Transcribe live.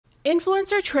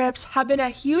Influencer trips have been a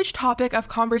huge topic of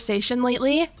conversation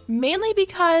lately, mainly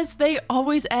because they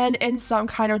always end in some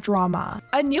kind of drama.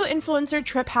 A new influencer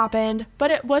trip happened,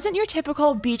 but it wasn't your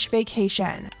typical beach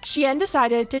vacation. SHEIN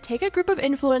decided to take a group of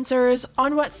influencers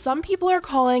on what some people are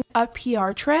calling a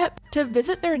PR trip to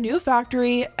visit their new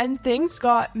factory, and things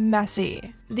got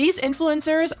messy. These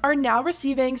influencers are now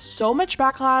receiving so much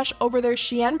backlash over their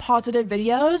SHEIN positive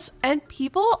videos, and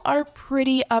people are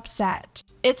pretty upset.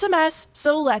 It's a mess,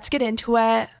 so let's get into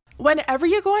it. Whenever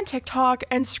you go on TikTok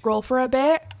and scroll for a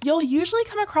bit, you'll usually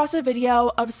come across a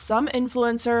video of some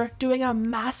influencer doing a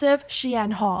massive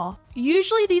SHEIN haul.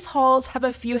 Usually these hauls have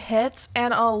a few hits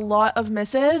and a lot of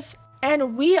misses,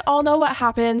 and we all know what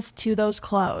happens to those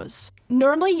clothes.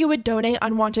 Normally you would donate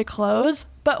unwanted clothes,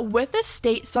 but with the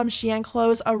state some SHEIN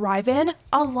clothes arrive in,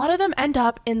 a lot of them end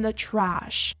up in the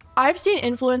trash. I've seen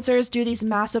influencers do these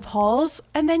massive hauls,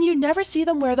 and then you never see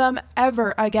them wear them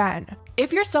ever again.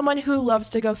 If you're someone who loves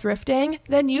to go thrifting,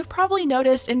 then you've probably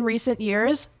noticed in recent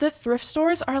years, the thrift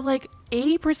stores are like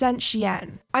 80%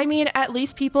 SHEIN. I mean, at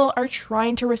least people are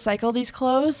trying to recycle these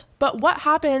clothes, but what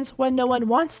happens when no one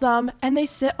wants them and they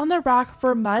sit on the rack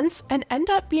for months and end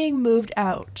up being moved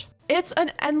out? It's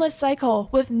an endless cycle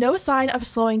with no sign of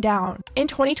slowing down. In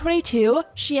 2022,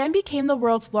 SHEIN became the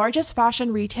world's largest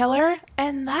fashion retailer,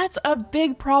 and that's a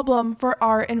big problem for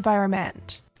our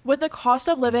environment. With the cost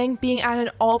of living being at an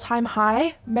all-time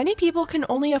high, many people can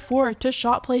only afford to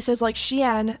shop places like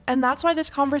SHEIN, and that's why this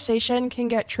conversation can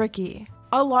get tricky.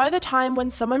 A lot of the time when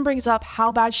someone brings up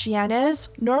how bad SHEIN is,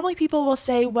 normally people will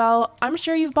say, well, I'm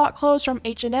sure you've bought clothes from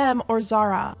H&M or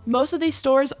Zara. Most of these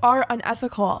stores are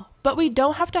unethical, but we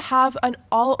don't have to have an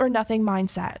all or nothing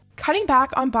mindset. Cutting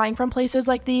back on buying from places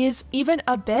like these, even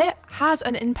a bit, has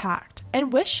an impact.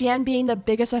 And with SHEIN being the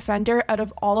biggest offender out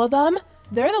of all of them,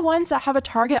 they're the ones that have a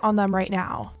target on them right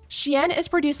now. SHEIN is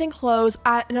producing clothes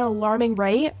at an alarming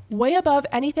rate, way above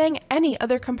anything any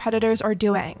other competitors are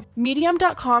doing.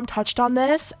 Medium.com touched on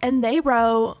this, and they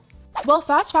wrote, "While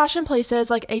fast fashion places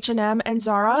like H&M and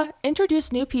Zara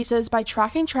introduce new pieces by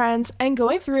tracking trends and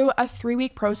going through a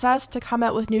 3-week process to come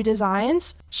out with new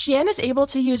designs, SHEIN is able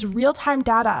to use real-time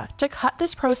data to cut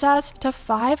this process to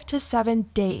 5 to 7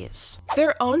 days.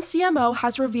 Their own CMO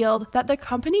has revealed that the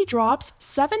company drops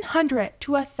 700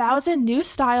 to 1,000 new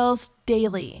styles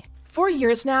daily. For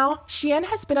years now, SHEIN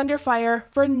has been under fire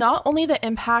for not only the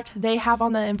impact they have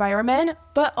on the environment,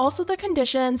 but also the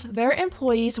conditions their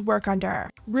employees work under.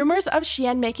 Rumors of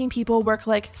SHEIN making people work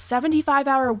like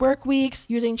 75-hour work weeks,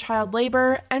 using child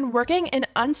labor, and working in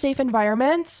unsafe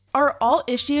environments are all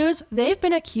issues they've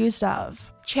been accused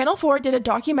of. Channel 4 did a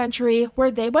documentary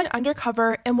where they went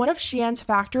undercover in one of SHEIN's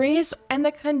factories, and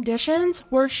the conditions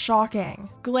were shocking.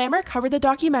 Glamour covered the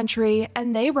documentary,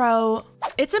 and they wrote,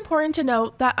 "It's important to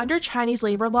note that under Chinese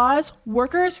labor laws,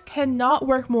 workers cannot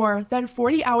work more than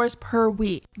 40 hours per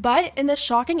week. But in this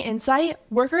shocking insight,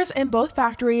 workers in both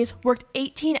factories worked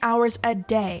 18 hours a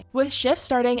day, with shifts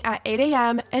starting at 8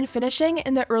 a.m. and finishing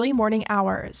in the early morning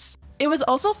hours. It was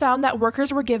also found that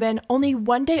workers were given only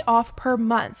 1 day off per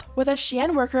month, with a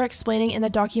SHEIN worker explaining in the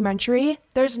documentary,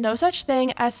 there's no such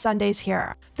thing as Sundays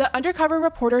here. The undercover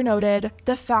reporter noted,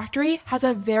 the factory has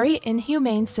a very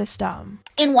inhumane system.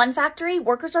 In one factory,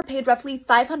 workers are paid roughly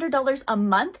 $500 a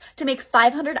month to make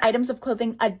 500 items of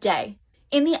clothing a day.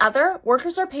 In the other,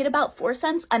 workers are paid about 4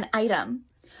 cents an item.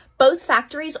 Both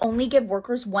factories only give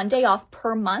workers 1 day off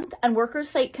per month, and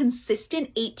workers cite consistent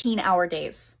 18-hour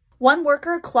days. One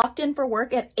worker clocked in for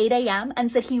work at 8 a.m.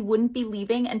 and said he wouldn't be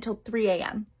leaving until 3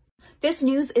 a.m. This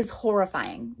news is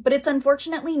horrifying, but it's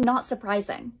unfortunately not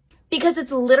surprising. Because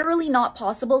it's literally not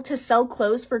possible to sell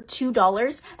clothes for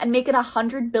 $2 and make it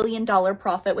 $100 billion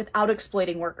profit without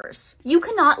exploiting workers. You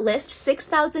cannot list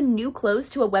 6,000 new clothes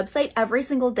to a website every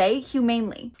single day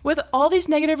humanely. With all these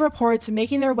negative reports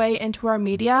making their way into our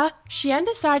media, SHEIN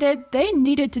decided they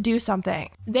needed to do something.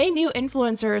 They knew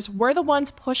influencers were the ones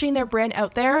pushing their brand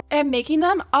out there and making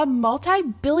them a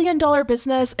multi-billion-dollar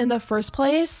business in the first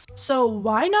place, so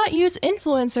why not use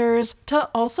influencers to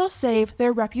also save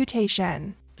their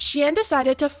reputation? SHEIN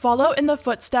decided to follow in the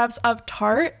footsteps of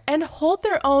Tarte and hold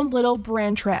their own little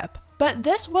brand trip. But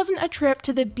this wasn't a trip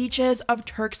to the beaches of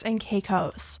Turks and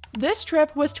Caicos. This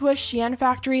trip was to a SHEIN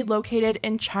factory located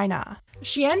in China.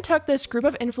 SHEIN took this group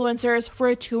of influencers for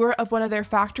a tour of one of their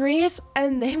factories,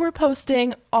 and they were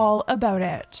posting all about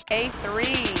it.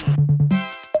 A3.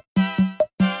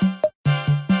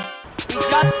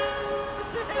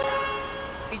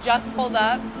 We just pulled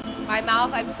up. My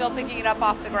mouth, I'm still picking it up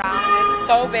off the ground. It's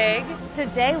so big.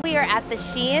 Today we are at the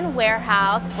SHEIN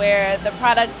warehouse where the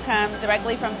products come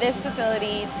directly from this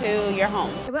facility to your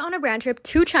home. I went on a brand trip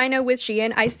to China with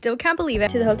SHEIN. I still can't believe it.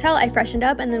 To the hotel, I freshened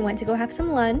up and then went to go have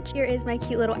some lunch. Here is my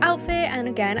cute little outfit, and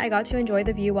again, I got to enjoy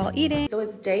the view while eating. So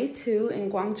it's day 2 in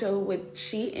Guangzhou with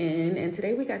SHEIN, and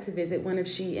today we got to visit one of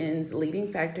SHEIN's leading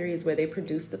factories where they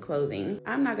produce the clothing.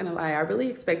 I'm not gonna lie, I really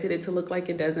expected it to look like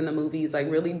it does in the movies,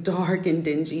 like really dark and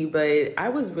dingy, but I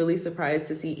was really surprised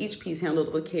to see each piece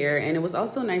handled with care, and it was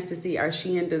also nice to see our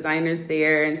SHEIN designers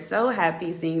there and so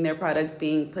happy seeing their products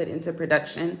being put into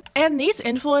production. And these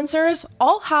influencers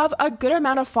all have a good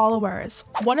amount of followers.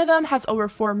 One of them has over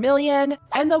 4 million,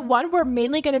 and the one we're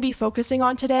mainly going to be focusing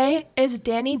on today is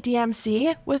Danny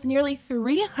DMC with nearly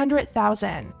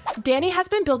 300,000. Danny has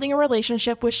been building a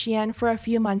relationship with SHEIN for a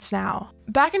few months now.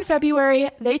 Back in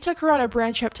February, they took her on a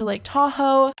brand trip to Lake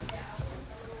Tahoe.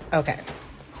 Okay,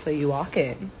 so you walk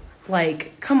in,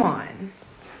 like, come on.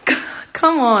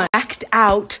 Come on. Act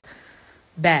out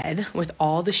bed with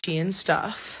all the SHEIN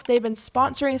stuff. They've been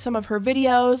sponsoring some of her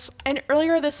videos, and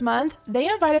earlier this month, they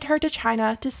invited her to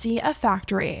China to see a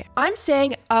factory. I'm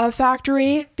saying a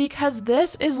factory because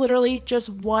this is literally just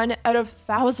one out of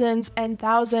thousands and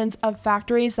thousands of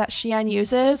factories that SHEIN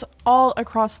uses all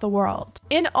across the world.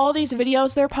 In all these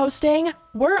videos they're posting,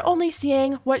 we're only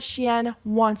seeing what SHEIN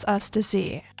wants us to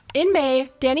see. In May,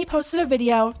 Danny posted a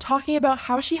video talking about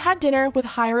how she had dinner with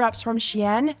higher-ups from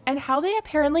SHEIN and how they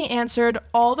apparently answered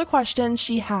all the questions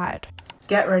she had.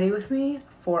 Get ready with me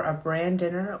for a brand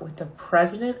dinner with the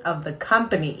president of the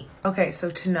company. Okay, so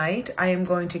tonight I am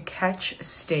going to catch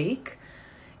steak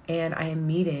and I am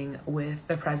meeting with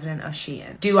the president of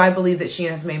SHEIN. Do I believe that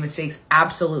SHEIN has made mistakes?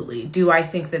 Absolutely. Do I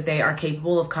think that they are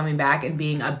capable of coming back and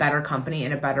being a better company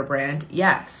and a better brand?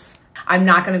 Yes. I'm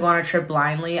not going to go on a trip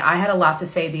blindly. I had a lot to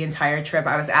say the entire trip.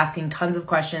 I was asking tons of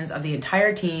questions of the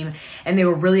entire team, and they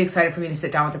were really excited for me to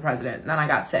sit down with the president. Then I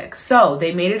got sick. So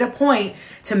they made it a point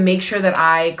to make sure that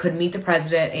I could meet the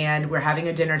president, and we're having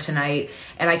a dinner tonight,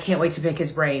 and I can't wait to pick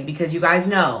his brain because you guys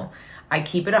know I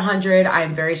keep it 100. I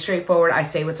am very straightforward. I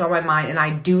say what's on my mind, and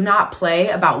I do not play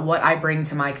about what I bring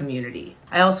to my community.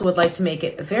 I also would like to make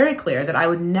it very clear that I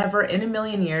would never in a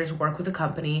million years work with a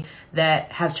company that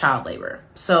has child labor.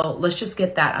 So let's just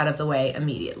get that out of the way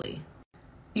immediately.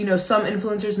 You know, some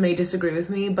influencers may disagree with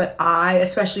me, but I,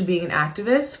 especially being an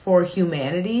activist for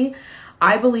humanity,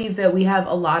 I believe that we have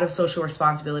a lot of social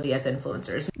responsibility as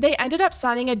influencers. They ended up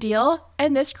signing a deal,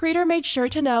 and this creator made sure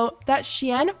to note that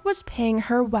SHEIN was paying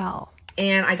her well.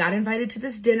 And I got invited to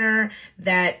this dinner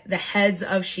that the heads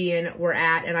of SHEIN were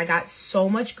at, and I got so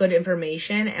much good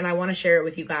information, and I want to share it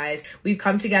with you guys. We've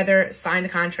come together, signed a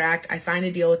contract, I signed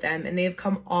a deal with them, and they have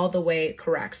come all the way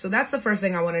correct. So that's the first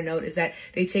thing I want to note is that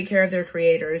they take care of their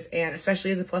creators, and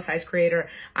especially as a plus size creator,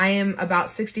 I am about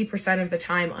 60% of the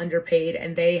time underpaid,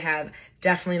 and they have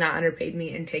definitely not underpaid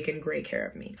me and taken great care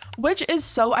of me. Which is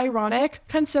so ironic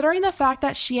considering the fact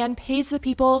that SHEIN pays the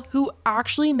people who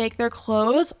actually make their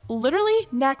clothes literally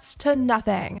next to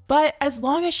nothing. But as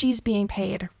long as she's being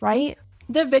paid, right?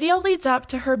 The video leads up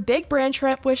to her big brand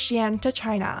trip with SHEIN to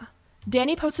China.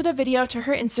 Danny posted a video to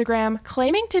her Instagram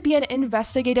claiming to be an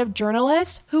investigative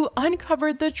journalist who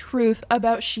uncovered the truth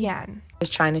about SHEIN. This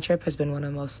China trip has been one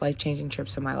of the most life-changing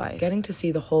trips of my life. Getting to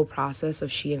see the whole process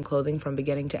of SHEIN clothing from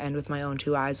beginning to end with my own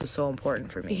 2 eyes was so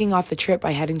important for me. Kicking off the trip by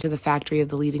heading to the factory of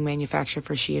the leading manufacturer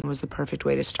for SHEIN was the perfect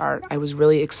way to start. I was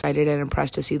really excited and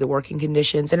impressed to see the working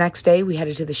conditions. The next day, we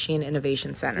headed to the SHEIN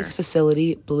Innovation Center. This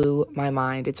facility blew my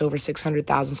mind. It's over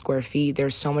 600,000 square feet.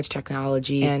 There's so much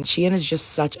technology, and SHEIN is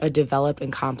just such a developed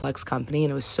and complex company, and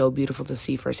it was so beautiful to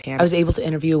see firsthand. I was able to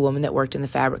interview a woman that worked in the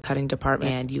fabric cutting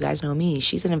department, and you guys know me,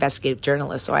 she's an investigative journalist,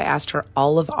 so I asked her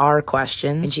all of our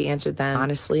questions, and she answered them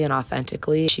honestly and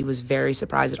authentically. She was very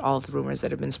surprised at all of the rumors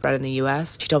that have been spread in the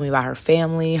US. She told me about her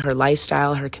family, her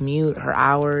lifestyle, her commute, her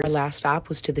hours. Our last stop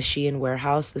was to the SHEIN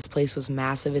warehouse. This place was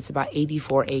massive. It's about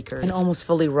 84 acres and almost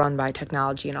fully run by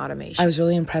technology and automation. I was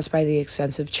really impressed by the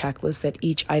extensive checklist that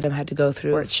each item had to go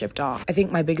through before it's shipped off. I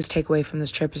think my biggest takeaway from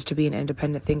this trip is to be an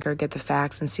independent thinker, get the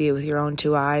facts, and see it with your own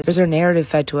 2 eyes. There's a narrative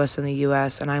fed to us in the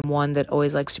US, and I'm one that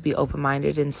always likes to be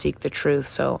open-minded and seek the truth,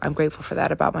 so I'm grateful for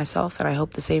that about myself, and I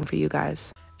hope the same for you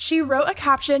guys. She wrote a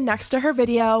caption next to her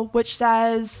video which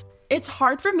says, "It's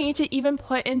hard for me to even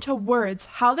put into words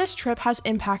how this trip has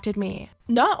impacted me.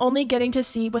 Not only getting to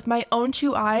see with my own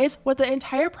 2 eyes what the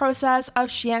entire process of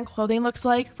SHEIN clothing looks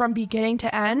like from beginning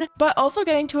to end, but also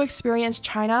getting to experience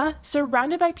China,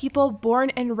 surrounded by people born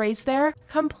and raised there,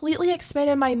 completely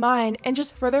expanded my mind and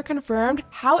just further confirmed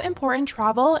how important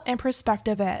travel and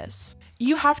perspective is.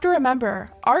 You have to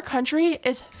remember, our country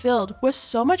is filled with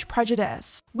so much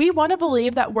prejudice. We want to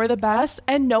believe that we're the best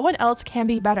and no one else can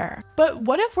be better. But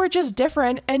what if we're just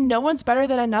different and no one's better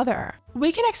than another?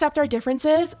 We can accept our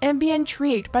differences and be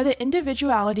intrigued by the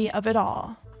individuality of it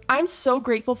all. I'm so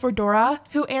grateful for Dora,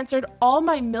 who answered all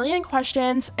my million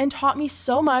questions and taught me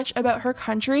so much about her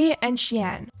country and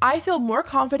SHEIN. I feel more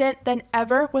confident than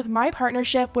ever with my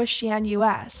partnership with SHEIN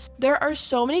US. There are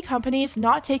so many companies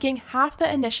not taking half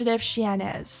the initiative SHEIN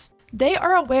is. They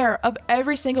are aware of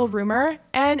every single rumor,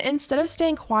 and instead of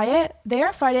staying quiet, they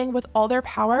are fighting with all their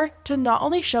power to not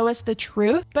only show us the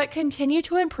truth, but continue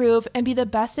to improve and be the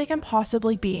best they can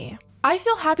possibly be. I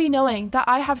feel happy knowing that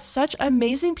I have such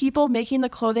amazing people making the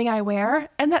clothing I wear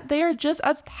and that they are just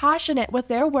as passionate with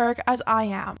their work as I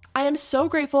am. I am so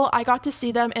grateful I got to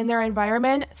see them in their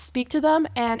environment, speak to them,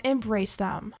 and embrace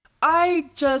them. I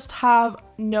just have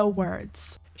no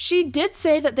words. She did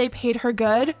say that they paid her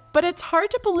good, but it's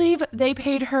hard to believe they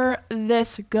paid her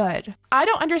this good. I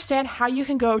don't understand how you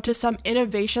can go to some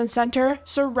innovation center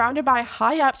surrounded by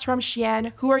high-ups from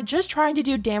SHEIN who are just trying to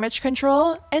do damage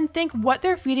control and think what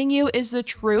they're feeding you is the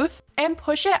truth and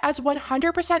push it as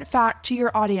 100% fact to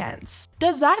your audience.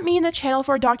 Does that mean the Channel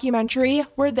 4 documentary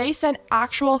where they sent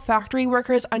actual factory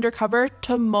workers undercover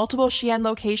to multiple SHEIN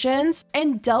locations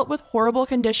and dealt with horrible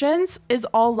conditions is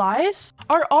all lies?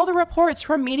 Are all the reports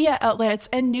from media outlets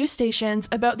and news stations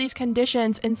about these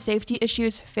conditions and safety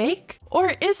issues fake?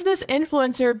 Or is this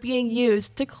influencer being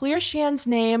used to clear SHEIN's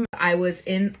name? I was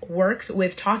in works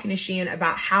with talking to SHEIN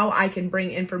about how I can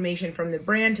bring information from the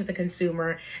brand to the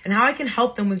consumer and how I can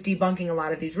help them with debunking a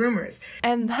lot of these rumors.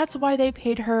 And that's why they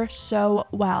paid her so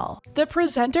well. The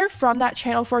presenter from that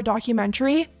Channel 4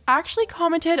 documentary actually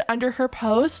commented under her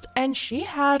post, and she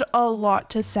had a lot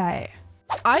to say.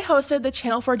 I hosted the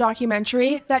Channel 4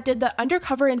 documentary that did the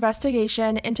undercover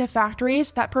investigation into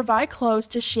factories that provide clothes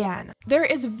to SHEIN. There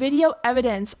is video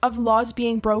evidence of laws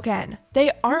being broken.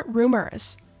 They aren't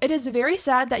rumors. It is very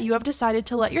sad that you have decided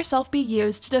to let yourself be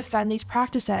used to defend these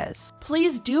practices.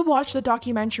 Please do watch the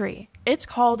documentary. It's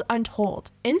called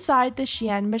Untold, Inside the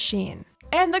SHEIN Machine.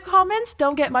 And the comments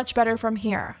don't get much better from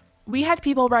here. We had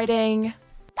people writing,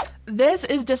 "This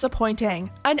is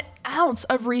disappointing. An ounce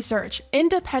of research,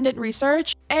 independent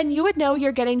research, and you would know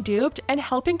you're getting duped and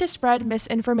helping to spread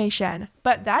misinformation.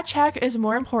 But that check is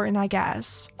more important, I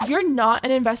guess. You're not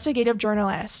an investigative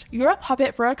journalist. You're a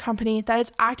puppet for a company that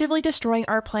is actively destroying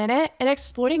our planet and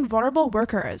exploiting vulnerable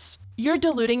workers. You're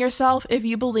deluding yourself if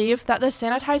you believe that the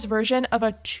sanitized version of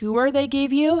a tour they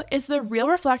gave you is the real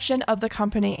reflection of the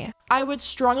company. I would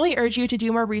strongly urge you to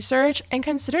do more research and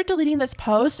consider deleting this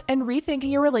post and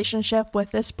rethinking your relationship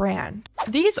with this brand."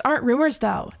 These aren't rumors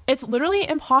though. It's literally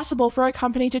impossible for a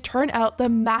company to turn out the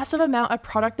massive amount of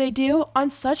product they do on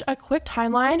such a quick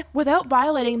timeline without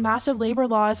violating massive labor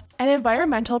laws and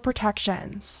environmental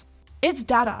protections. It's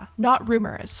data, not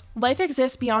rumors. Life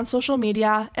exists beyond social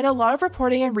media, and a lot of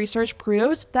reporting and research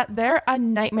proves that they're a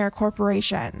nightmare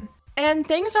corporation. And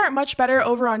things aren't much better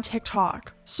over on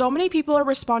TikTok. So many people are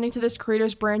responding to this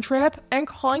creator's brand trip and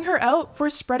calling her out for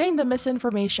spreading the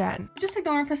misinformation. Just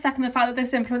ignoring for a second the fact that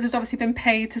this influencer's obviously been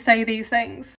paid to say these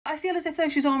things. I feel as if though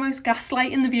she's almost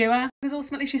gaslighting the viewer, because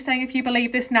ultimately she's saying if you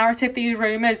believe this narrative, these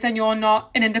rumours, then you're not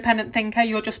an independent thinker,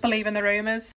 you're just believing the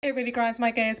rumours. It really grinds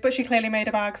my gears, but she clearly made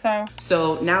a bag, so.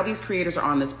 So now these creators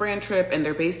are on this brand trip and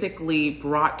they're basically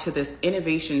brought to this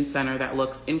innovation center that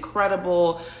looks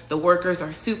incredible. The workers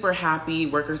are super happy.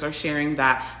 Workers are sharing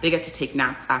that they get to take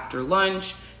naps after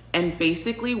lunch. And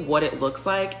basically what it looks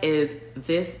like is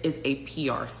this is a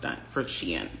PR stunt for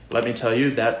SHEIN. Let me tell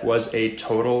you, that was a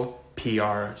total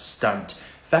PR stunt.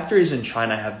 Factories in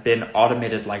China have been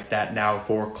automated like that now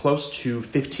for close to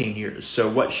 15 years. So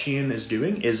what SHEIN is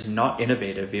doing is not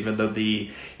innovative, even though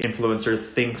the influencer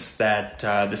thinks that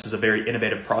this is a very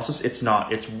innovative process. It's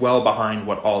not. It's well behind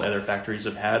what all other factories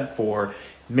have had for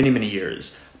many, many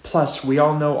years. Plus, we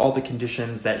all know all the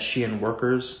conditions that SHEIN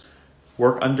workers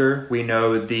work under. We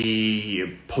know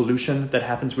the pollution that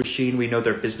happens with SHEIN. We know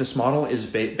their business model is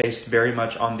based very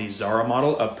much on the Zara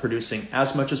model of producing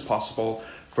as much as possible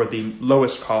for the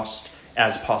lowest cost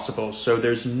as possible. So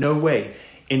there's no way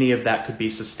any of that could be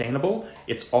sustainable.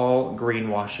 It's all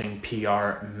greenwashing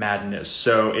PR madness.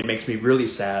 So it makes me really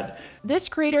sad. This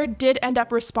creator did end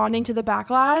up responding to the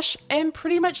backlash and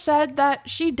pretty much said that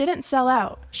she didn't sell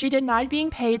out. She denied being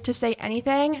paid to say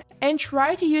anything and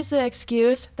tried to use the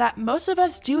excuse that most of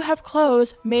us do have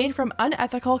clothes made from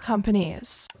unethical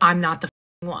companies. I'm not the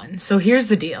one. So here's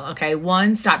the deal, okay?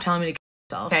 One, stop telling me to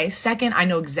kill myself, okay? Second, I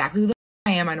know exactly who the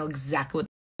I am. I know exactly what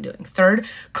doing. Third,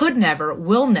 could never,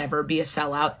 will never be a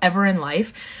sellout ever in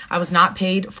life. I was not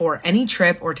paid for any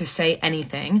trip or to say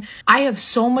anything. I have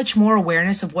so much more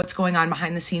awareness of what's going on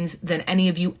behind the scenes than any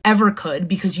of you ever could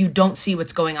because you don't see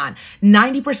what's going on.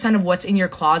 90% of what's in your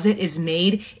closet is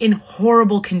made in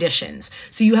horrible conditions.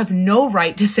 So you have no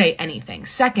right to say anything.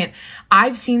 Second,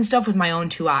 I've seen stuff with my own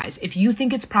two eyes. If you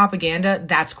think it's propaganda,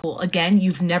 that's cool. Again,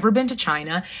 you've never been to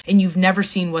China and you've never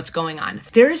seen what's going on.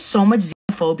 There is so much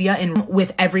xenophobia in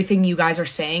with everything you guys are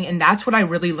saying, and that's what I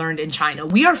really learned in China.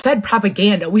 We are fed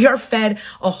propaganda. We are fed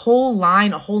a whole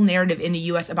line, a whole narrative in the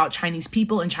US about Chinese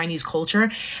people and Chinese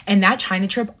culture, and that China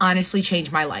trip honestly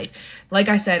changed my life. Like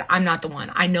I said, I'm not the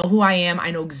one. I know who I am.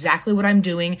 I know exactly what I'm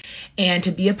doing, and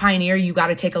to be a pioneer, you got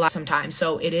to take a lot sometimes.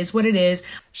 So it is what it is.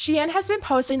 SHEIN has been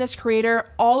posting this creator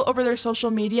all over their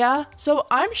social media, so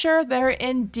I'm sure they're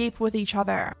in deep with each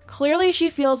other. Clearly, she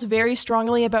feels very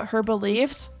strongly about her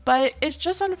beliefs, but it's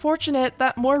just unfortunate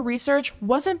that more research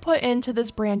wasn't put into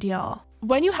this brand deal.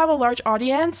 When you have a large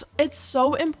audience, it's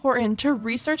so important to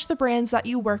research the brands that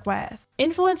you work with.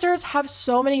 Influencers have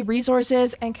so many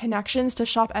resources and connections to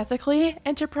shop ethically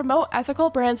and to promote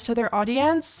ethical brands to their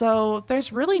audience, so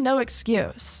there's really no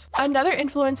excuse. Another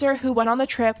influencer who went on the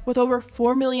trip with over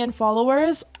 4 million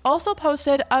followers also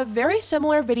posted a very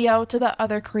similar video to the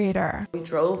other creator. We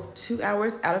drove 2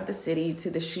 hours out of the city to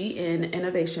the SHEIN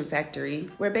Innovation Factory,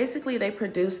 where basically they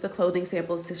produce the clothing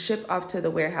samples to ship off to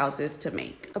the warehouses to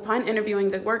make. Upon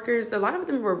interviewing the workers, a lot of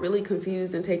them were really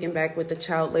confused and taken back with the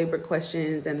child labor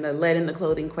questions and the lead in the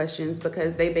clothing questions,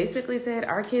 because they basically said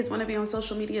our kids want to be on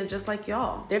social media just like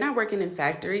y'all. They're not working in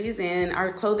factories, and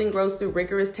our clothing grows through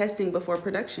rigorous testing before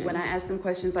production. When I asked them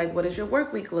questions like, what does your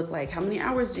work week look like? How many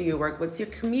hours do you work? What's your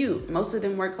commute? Most of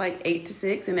them work like 8 to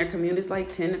 6, and their commute is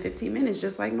like 10 to 15 minutes,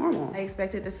 just like normal. I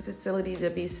expected this facility to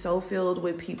be so filled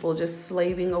with people just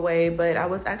slaving away, but I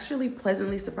was actually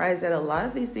pleasantly surprised that a lot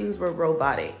of these things were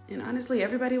robotic. And honestly,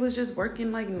 everybody was just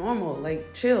working like normal,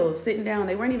 like chill, sitting down.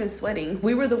 They weren't even sweating.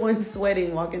 We were the ones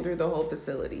sweating walking through the whole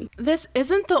facility. This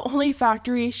isn't the only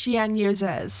factory SHEIN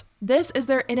uses. This is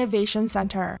their innovation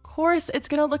center. Of course, it's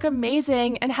gonna look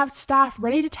amazing and have staff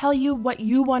ready to tell you what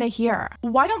you want to hear.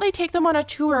 Why don't they take them on a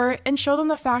tour and show them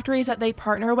the factories that they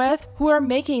partner with who are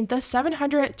making the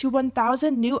 700 to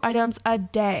 1,000 new items a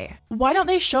day? Why don't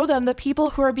they show them the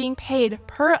people who are being paid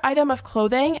per item of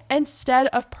clothing instead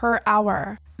of per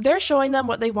hour? They're showing them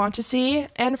what they want to see,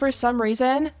 and for some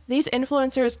reason, these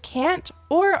influencers can't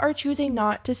or are choosing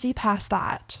not to see past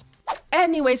that.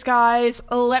 Anyways, guys,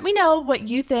 let me know what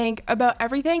you think about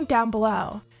everything down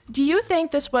below. Do you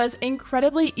think this was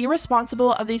incredibly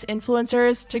irresponsible of these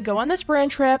influencers to go on this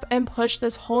brand trip and push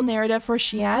this whole narrative for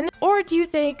SHEIN? Or do you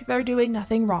think they're doing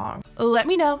nothing wrong? Let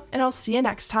me know, and I'll see you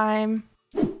next time.